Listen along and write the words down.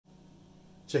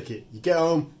check it. You get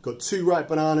home, got 2 ripe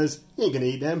bananas, you ain't gonna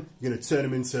eat them, you're gonna turn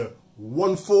them into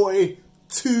 140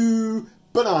 2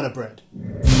 banana bread.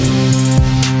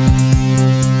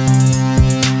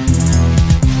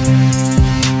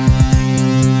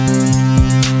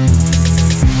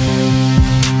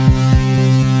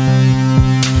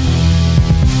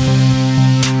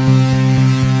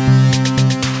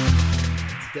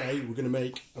 Today we're gonna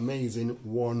make amazing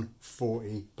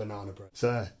 140 banana bread.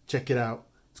 So check it out.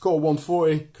 It's called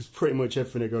 140 because pretty much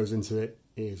everything that goes into it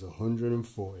is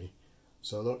 140.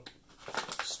 So look,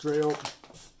 straight up,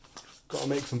 got to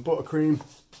make some buttercream.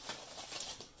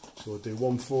 So we'll do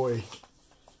 140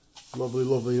 lovely,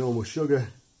 lovely normal sugar.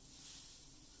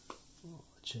 Oh,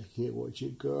 check it, watch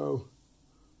it go.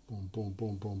 Boom, boom,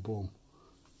 boom, boom, boom.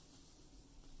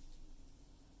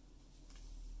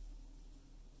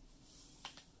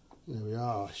 There we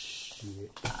are.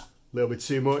 Shit. A little bit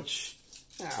too much.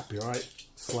 Ah, be alright.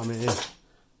 Slam it in.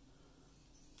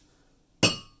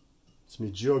 It's my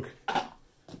jug. I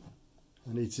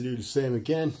need to do the same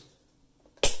again.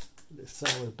 This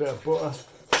time with a bit of butter.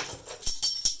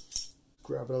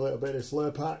 Grabbing a little bit of this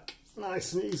Lure Pack.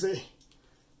 Nice and easy.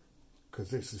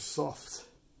 Because this is soft.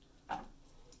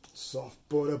 Soft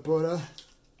butter.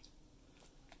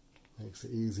 Makes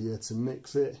it easier to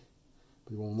mix it.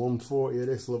 We want 140 of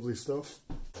this lovely stuff.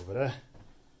 Over there.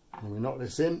 And we knock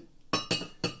this in.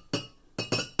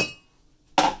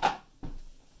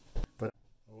 But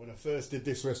when I first did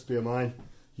this recipe of mine, I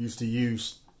used to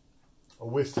use a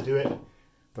whisk to do it,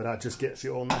 but that just gets it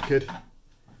all knackered.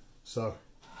 So,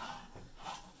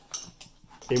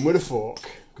 in with a fork,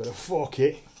 got to fork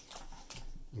it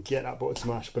and get that butter to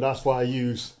mash. But that's why I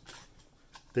use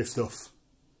this stuff.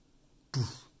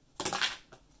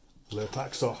 Lure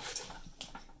Pack soft.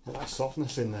 Get that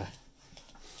softness in there.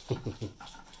 And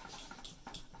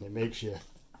it makes you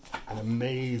an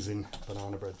amazing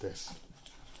banana bread, this.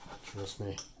 Trust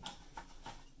me.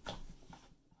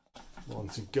 One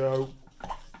to go.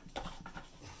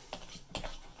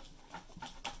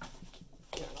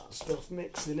 Get that stuff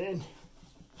mixing in.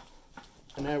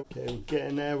 And now, okay, we're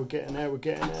getting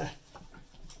there.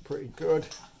 Pretty good.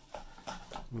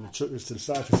 I'm going to chuck this to the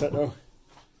side for a sec though.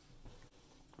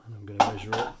 And I'm going to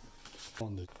measure up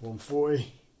on the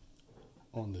 140,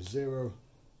 on the 0.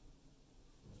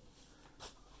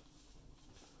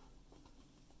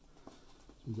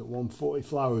 We've got 140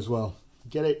 flour as well.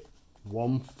 Get it?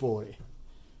 140.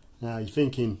 Now you're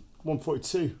thinking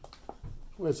 142.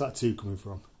 Where's that 2 coming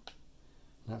from?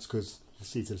 That's because you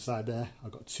see to the side there,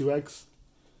 I've got 2 eggs.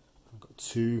 I've got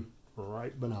 2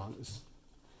 ripe bananas.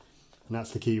 And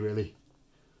that's the key really.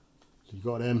 So you've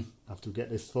got them. After we get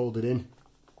this folded in,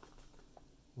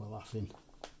 we're laughing.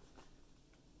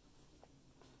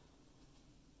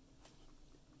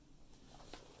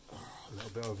 Oh, a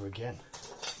little bit over again.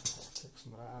 Take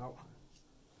some of that out.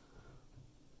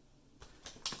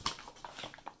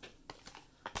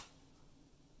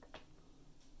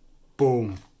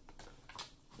 Boom.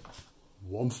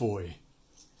 140.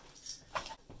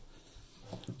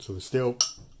 So we're still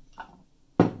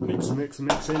mixing.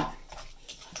 To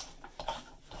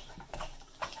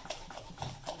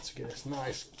get this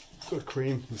nice, good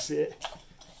cream. You can see it.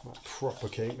 Like proper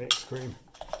cake mix cream.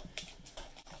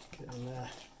 Get in there.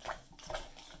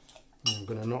 And I'm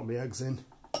going to knock my eggs in.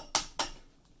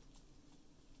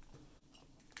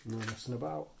 No messing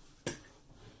about.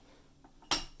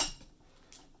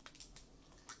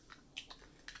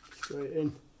 Straight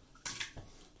in.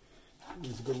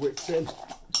 Use a good whisk in.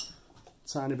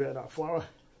 Tiny bit of that flour.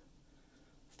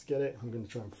 To get it, I'm going to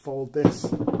try and fold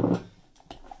this.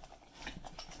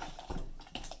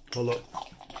 Oh look,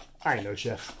 I ain't no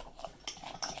chef.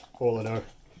 All I know,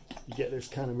 you get this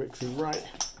kind of mixing right,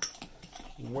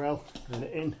 well, and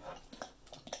it in,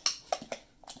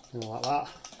 and like that,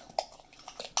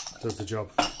 does the job.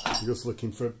 You're just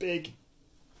looking for a big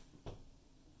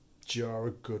jar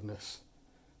of goodness.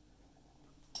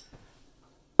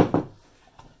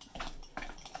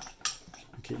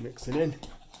 Keep mixing in.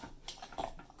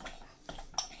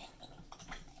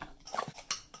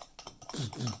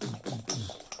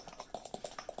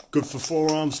 Good for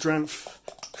forearm strength.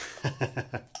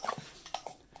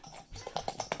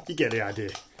 You get the idea.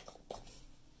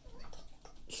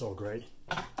 It's all great.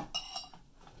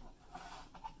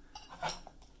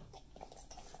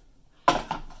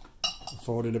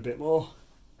 Fold it a bit more.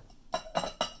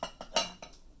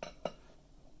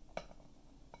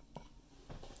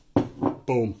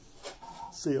 Boom.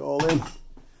 See it all in.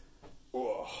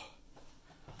 Oh.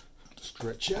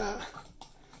 Stretch out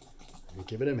and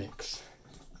give it a mix.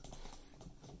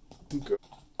 Good.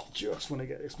 Just want to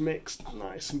get this mixed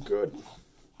nice and good.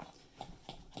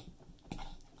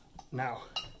 Now,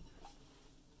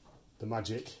 the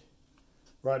magic.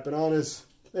 Ripe bananas,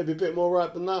 maybe a bit more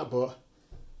ripe than that, but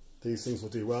these things will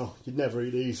do well. You'd never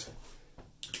eat these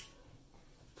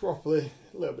properly,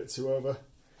 a little bit too over,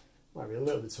 might be a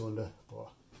little bit too under,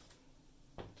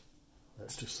 but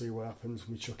let's just see what happens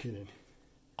when we chuck it in.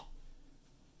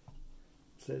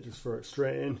 So just throw it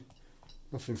straight in,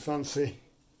 nothing fancy.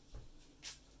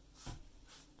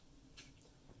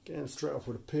 Again, straight off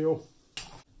with a peel.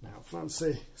 Now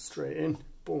fancy, straight in,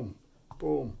 boom,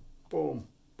 boom, boom,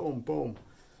 boom, boom.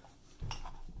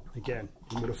 Again,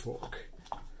 in with a fork.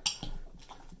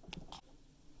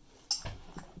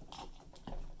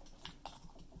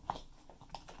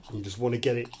 You just want to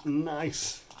get it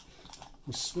nice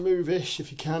and smoothish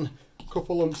if you can. A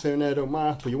couple lumps here and there don't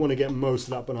matter, but you want to get most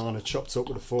of that banana chopped up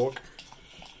with a fork.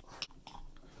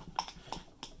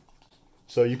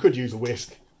 So you could use a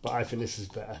whisk, but I think this is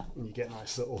better, and you get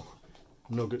nice little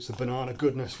nuggets of banana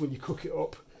goodness when you cook it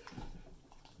up.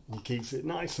 And it keeps it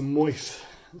nice and moist.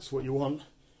 That's what you want.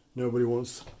 Nobody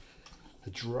wants a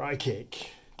dry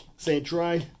cake. This ain't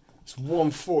dry, it's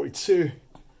 142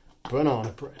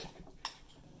 banana bread.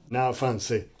 Now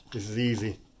fancy, this is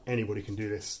easy, anybody can do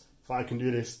this. If I can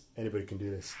do this, anybody can do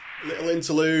this. Little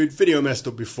interlude, video messed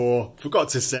up before. Forgot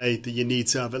to say that you need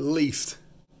to have at least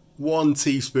 1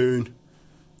 teaspoon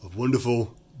of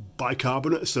wonderful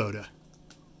bicarbonate soda.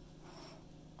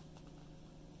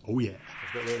 Oh yeah.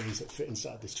 I've got little things that fit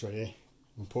inside this tray here.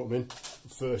 We'll put them in.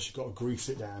 But first you've got to grease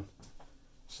it down.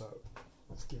 So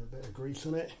let's give a bit of grease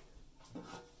on it. A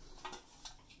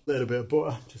little bit of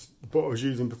butter, just the butter I was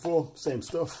using before, same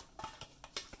stuff.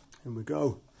 In we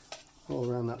go, all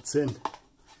around that tin.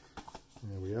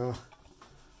 There we are.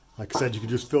 Like I said, you could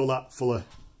just fill that full of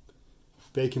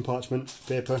baking parchment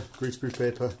paper, greaseproof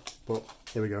paper, but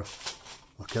here we go.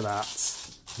 Look at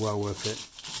that, well worth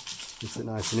it. Makes it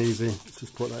nice and easy. Let's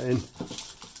just put that in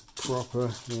proper.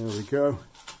 There we go,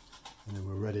 and then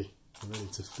we're ready. We're ready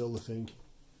to fill the thing.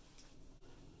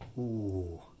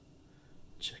 Ooh,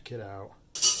 check it out.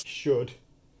 Should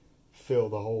fill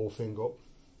the whole thing up.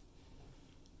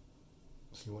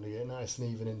 So you want to get nice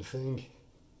and even in the thing.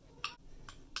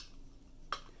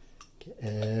 Get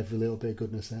every little bit of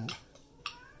goodness out.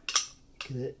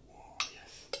 Look at it. Oh,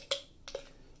 yes.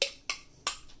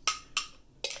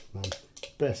 Man,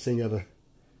 best thing ever.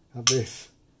 Have this.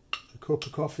 A cup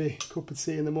of coffee, cup of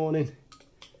tea in the morning.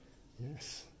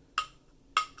 Yes.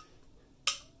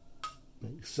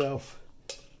 Make yourself,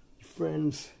 your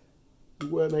friends,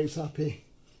 your workmates happy.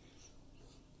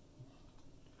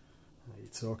 How are you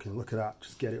talking? Look at that.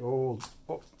 Just get it all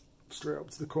up, straight up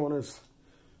to the corners,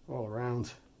 all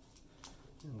around.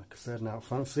 And like I said, now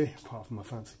fancy, apart from my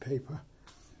fancy paper.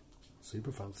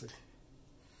 Super fancy.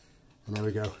 And there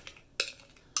we go.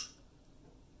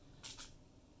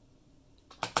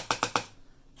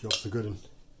 Job's a good one.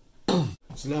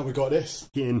 So now we've got this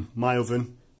in my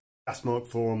oven. Gas smoke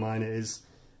 4 on mine it is.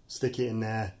 Stick it in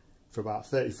there for about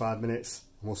 35 minutes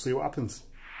and we'll see what happens.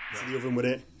 To the oven with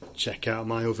it. Check out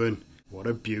my oven. What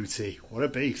a beauty. What a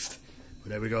beast.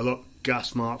 But there we go, look.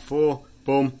 Gas mark 4.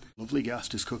 Boom. Lovely gas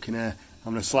just cooking there.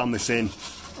 I'm going to slam this in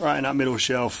right in that middle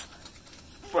shelf.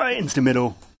 Right into the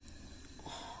middle.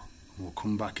 We'll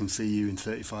come back and see you in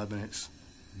 35 minutes.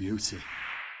 Beauty.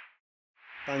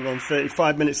 Bang on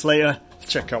 35 minutes later.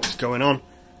 Check out what's going on.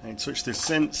 I ain't touched this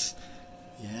since.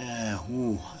 Yeah,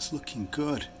 ooh, that's looking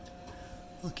good.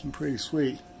 Looking pretty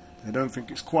sweet. I don't think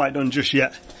it's quite done just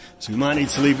yet. So we might need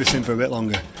to leave this in for a bit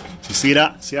longer. So you see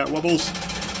that? See how it wobbles?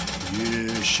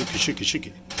 Yeah, shake it, shake it, shake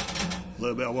it. A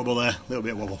little bit of wobble there, a little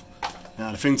bit of wobble.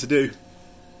 Now the thing to do,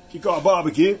 if you've got a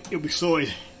barbecue, you'll be sorted.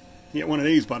 You get one of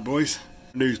these bad boys.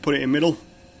 What you do is put it in the middle.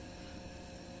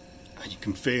 And you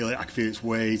can feel it, I can feel it's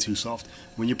way too soft.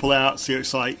 When you pull it out, see what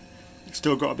it's like. It's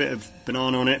still got a bit of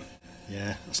banana on it.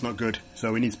 Yeah, that's not good.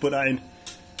 So we need to put that in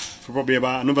for probably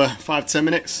about another 5-10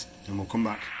 minutes and we'll come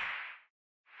back.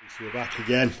 So we're back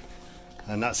again.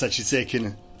 And that's actually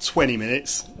taken 20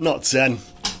 minutes, not 10,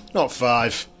 not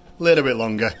 5, a little bit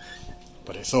longer.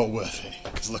 But it's all worth it,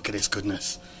 because look at this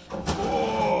goodness.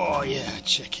 Oh yeah,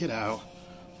 check it out.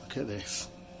 Look at this.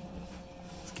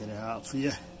 Let's get it out for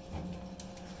you.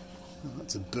 I had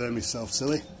to burn myself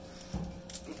silly.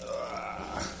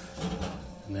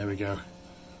 And there we go.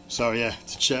 So yeah,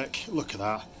 to check, look at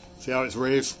that. See how it's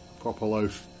raised? Proper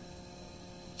loaf.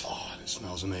 Oh, it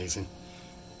smells amazing.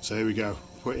 So here we go.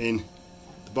 Put in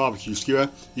the barbecue skewer.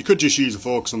 You could just use a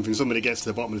fork or something that gets to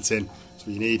the bottom of the tin. That's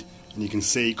what you need. And you can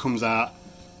see it comes out.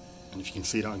 And if you can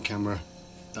see that on camera,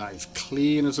 that is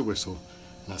clean as a whistle.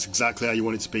 And that's exactly how you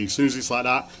want it to be. As soon as it's like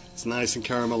that, it's nice and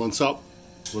caramel on top,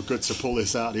 we're good to pull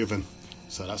this out of the oven.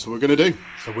 So that's what we're going to do.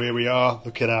 So here we are,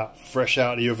 look at that, fresh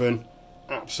out of the oven,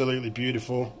 absolutely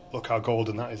beautiful. Look how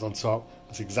golden that is on top.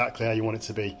 That's exactly how you want it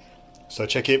to be. So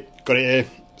check it, got it here.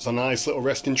 It's a nice little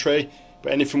resting tray,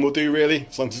 but anything will do really,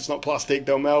 as long as it's not plastic,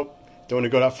 don't melt. Don't want to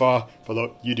go that far, but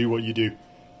look, you do what you do.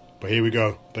 But here we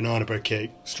go, banana bread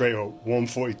cake, straight up,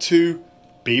 142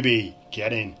 BB,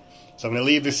 get in. So I'm going to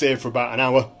leave this here for about an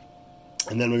hour,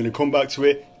 and then we're going to come back to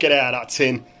it, get it out of that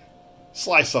tin,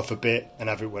 slice off a bit, and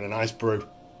have it with a nice brew.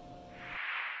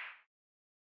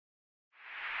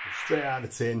 Straight out of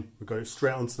the tin, we've got it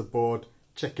straight onto the board.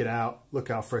 Check it out, look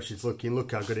how fresh it's looking,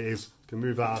 look how good it is. Can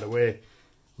move that out of the way.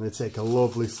 I'm going to take a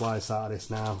lovely slice out of this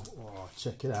now. Oh,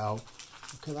 check it out,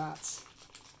 look at that.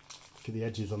 Look at the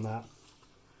edges on that.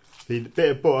 The bit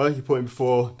of butter you put in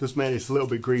before does make this a little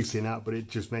bit greasy in that, but it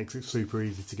just makes it super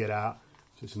easy to get out.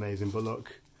 So it's amazing. But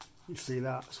look, you see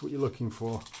that? That's what you're looking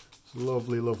for. It's a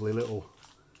lovely, lovely little,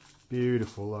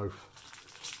 beautiful loaf.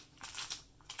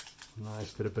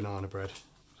 Nice bit of banana bread.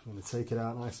 So I'm going to take it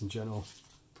out nice and gentle,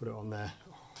 put it on there.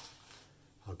 Oh,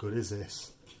 how good is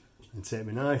this? And take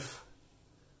my knife.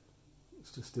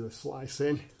 Let's just do a slice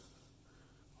in.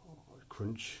 Oh,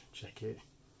 crunch, check it.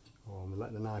 Oh, I'm going to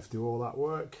let the knife do all that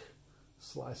work.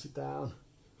 Slice it down.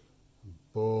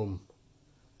 Boom.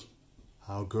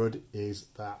 How good is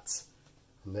that?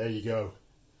 And there you go.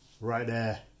 Right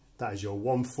there. That is your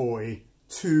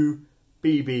 142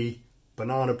 BB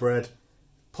banana bread.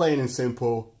 Plain and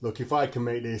simple. Look, if I can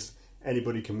make this,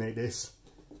 anybody can make this.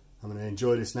 I'm going to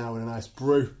enjoy this now with a nice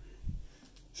brew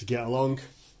to get along.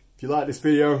 If you like this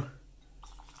video,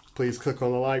 please click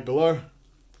on the like below.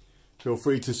 Feel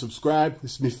free to subscribe.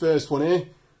 This is my first one here.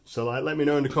 So let me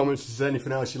know in the comments if there's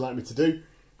anything else you'd like me to do.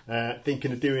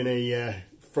 Thinking of doing a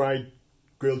fried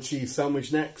grilled cheese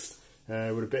sandwich next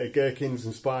with a bit of gherkins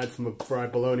inspired from a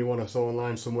fried bologna one I saw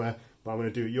online somewhere. But I'm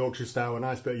going to do it Yorkshire style, a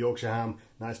nice bit of Yorkshire ham,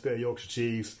 nice bit of Yorkshire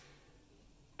cheese,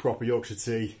 proper Yorkshire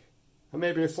tea, and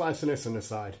maybe a slice of this on the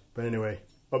side. But anyway,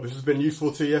 hope this has been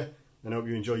useful to you, and I hope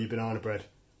you enjoy your banana bread.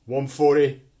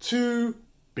 142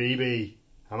 BB.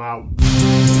 I'm out.